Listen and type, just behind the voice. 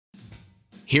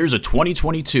Here's a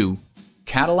 2022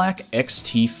 Cadillac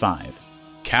XT5.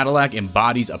 Cadillac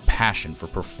embodies a passion for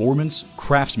performance,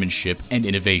 craftsmanship, and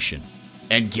innovation.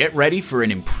 And get ready for an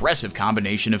impressive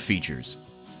combination of features.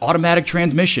 Automatic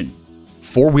transmission,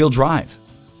 four-wheel drive,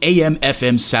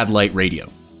 AM/FM satellite radio,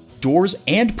 doors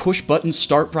and push-button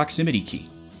start proximity key,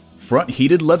 front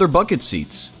heated leather bucket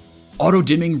seats,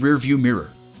 auto-dimming rear-view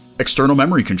mirror, external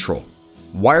memory control,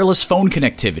 wireless phone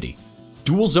connectivity,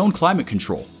 dual-zone climate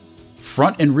control,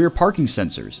 front and rear parking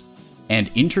sensors,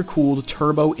 and intercooled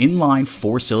turbo inline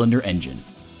four-cylinder engine.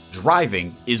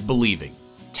 Driving is believing.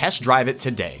 Test drive it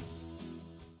today.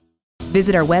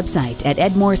 Visit our website at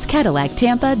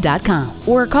edmorsecadillactampa.com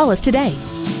or call us today.